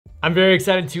I'm very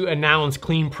excited to announce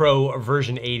Clean Pro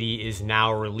version 80 is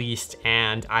now released,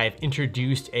 and I've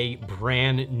introduced a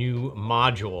brand new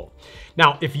module.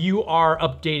 Now, if you are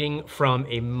updating from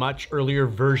a much earlier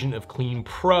version of Clean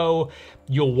Pro,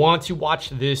 you'll want to watch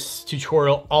this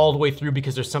tutorial all the way through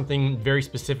because there's something very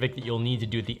specific that you'll need to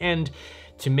do at the end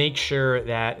to make sure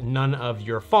that none of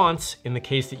your fonts, in the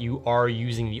case that you are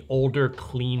using the older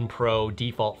Clean Pro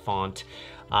default font,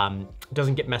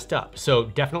 doesn't get messed up. So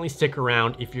definitely stick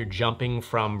around if you're jumping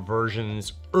from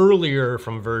versions earlier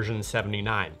from version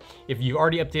 79. If you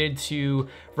already updated to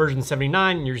version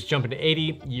 79 and you're just jumping to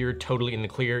 80, you're totally in the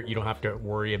clear. You don't have to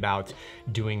worry about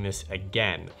doing this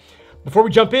again. Before we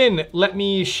jump in, let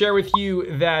me share with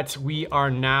you that we are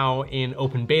now in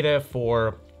open beta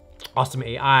for AWSME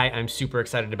AI. I'm super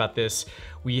excited about this.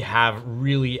 We have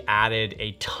really added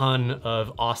a ton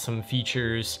of awesome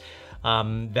features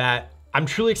that I'm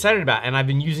truly excited about, and I've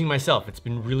been using myself. It's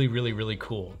been really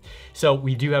cool. So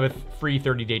we do have a free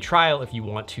 30-day trial if you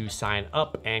want to sign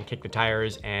up and kick the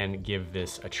tires and give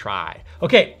this a try.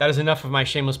 Okay, that is enough of my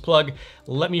shameless plug.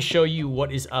 Let me show you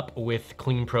what is up with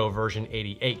Clean Pro version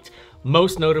 88.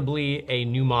 Most notably, a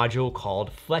new module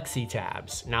called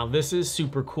FlexiTabs. Now this is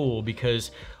super cool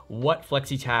because what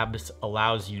FlexiTabs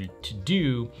allows you to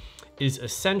do is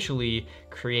essentially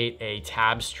create a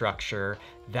tab structure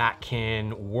that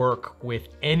can work with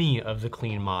any of the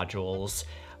Clean modules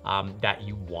that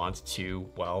you want to,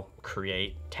 well,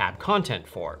 create tab content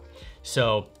for.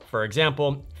 So for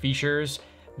example, features,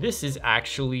 this is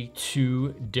actually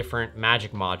two different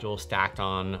magic modules stacked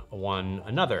on one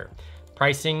another.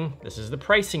 Pricing, this is the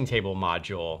pricing table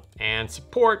module. And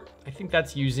support, I think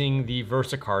that's using the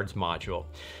VersaCards module.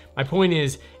 My point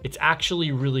is, it's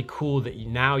actually really cool that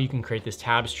now you can create this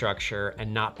tab structure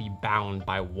and not be bound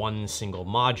by one single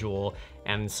module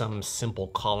and some simple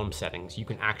column settings. You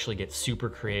can actually get super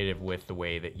creative with the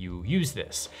way that you use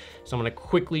this. So I'm gonna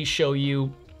quickly show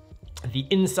you the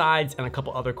insides and a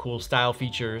couple other cool style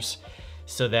features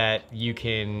so that you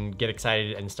can get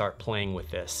excited and start playing with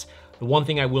this. The one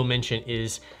thing I will mention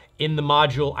is in the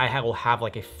module, will have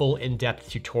like a full in-depth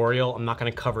tutorial. I'm not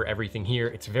gonna cover everything here.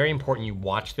 It's very important you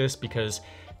watch this because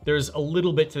there's a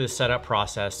little bit to the setup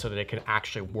process so that it can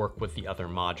actually work with the other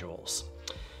modules.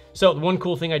 So the one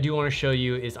cool thing I do wanna show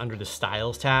you is under the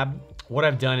Styles tab. What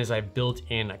I've done is I've built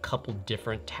in a couple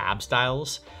different tab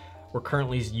styles. We're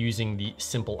currently using the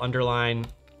simple underline.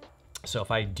 So if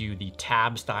I do the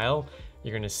tab style,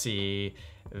 you're gonna see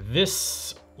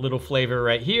this little flavor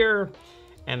right here.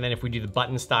 And then if we do the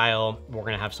button style, we're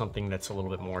gonna have something that's a little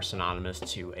bit more synonymous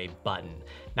to a button.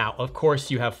 Now, of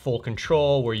course, you have full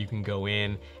control where you can go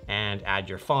in and add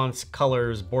your fonts,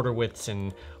 colors, border widths,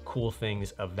 and cool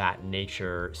things of that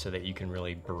nature so that you can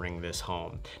really bring this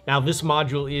home. Now, this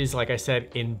module is, like I said,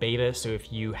 in beta. So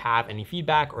if you have any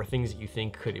feedback or things that you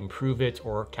think could improve it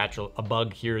or catch a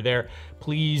bug here or there,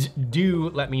 please do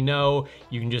let me know.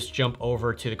 You can just jump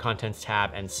over to the contents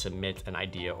tab and submit an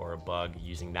idea or a bug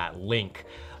using that link.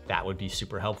 That would be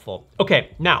super helpful.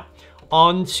 Okay, now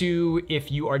on to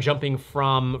if you are jumping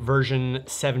from version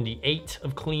 78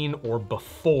 of Clean or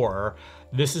before,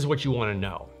 this is what you wanna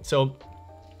know. So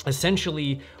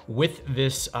essentially, with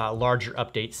this larger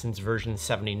update since version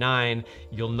 79,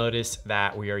 you'll notice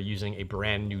that we are using a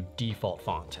brand new default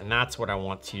font. And that's what I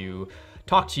want to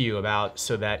talk to you about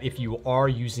so that if you are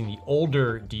using the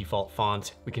older default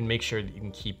font, we can make sure that you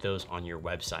can keep those on your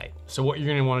website. So what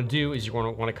you're gonna wanna do is you're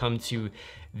gonna wanna come to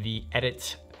the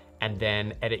edit and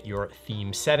then edit your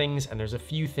theme settings. And there's a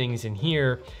few things in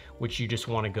here which you just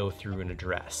wanna go through and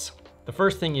address. The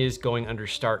first thing is going under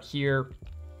Start here,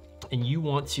 and you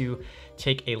want to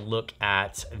take a look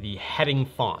at the heading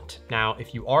font. Now,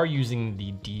 if you are using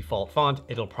the default font,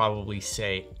 it'll probably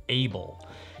say Able.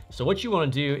 So what you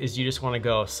wanna do is you just wanna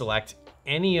go select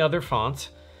any other font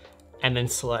and then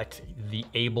select the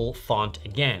Able font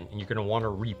again. And you're gonna wanna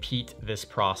repeat this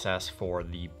process for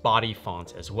the body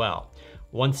font as well.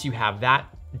 Once you have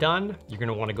that done, you're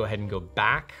gonna wanna go ahead and go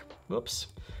back,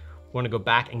 wanna go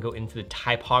back and go into the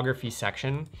typography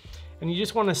section. And you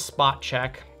just wanna spot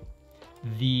check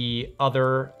the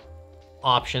other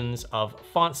options of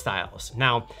font styles.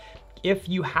 Now, if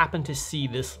you happen to see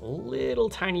this little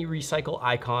tiny recycle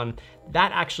icon,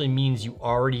 that actually means you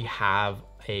already have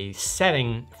a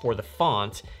setting for the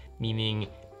font, meaning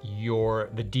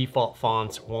the default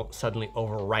fonts won't suddenly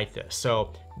overwrite this.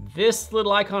 So this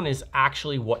little icon is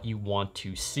actually what you want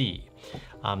to see.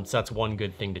 So that's one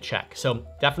good thing to check. So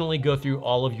definitely go through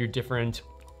all of your different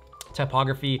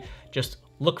typography, just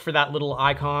look for that little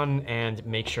icon and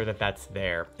make sure that that's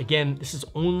there. Again, this is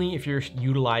only if you're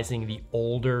utilizing the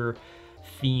older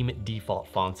theme default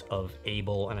fonts of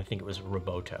Able, and I think it was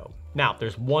Roboto. Now,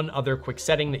 there's one other quick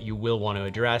setting that you will want to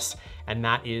address, and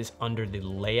that is under the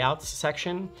layouts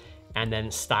section and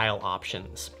then style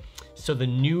options. So the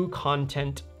new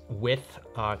content width,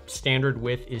 standard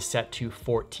width is set to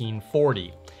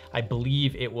 1440. I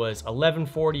believe it was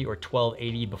 1140 or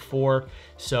 1280 before.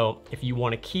 So if you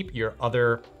want to keep your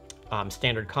other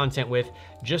standard content width,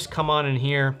 just come on in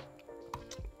here,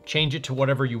 change it to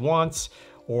whatever you want,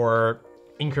 or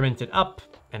increment it up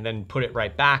and then put it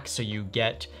right back so you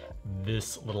get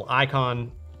this little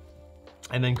icon,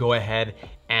 and then go ahead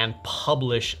and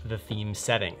publish the theme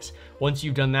settings. Once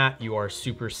you've done that, you are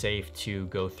super safe to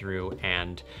go through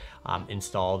and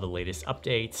install the latest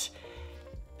updates.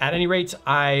 At any rate,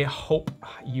 I hope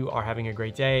you are having a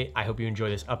great day. I hope you enjoy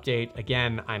this update.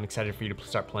 Again, I'm excited for you to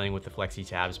start playing with the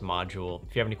FlexiTabs module.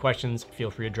 If you have any questions,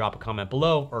 feel free to drop a comment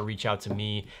below or reach out to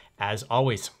me. As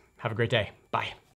always, have a great day. Bye.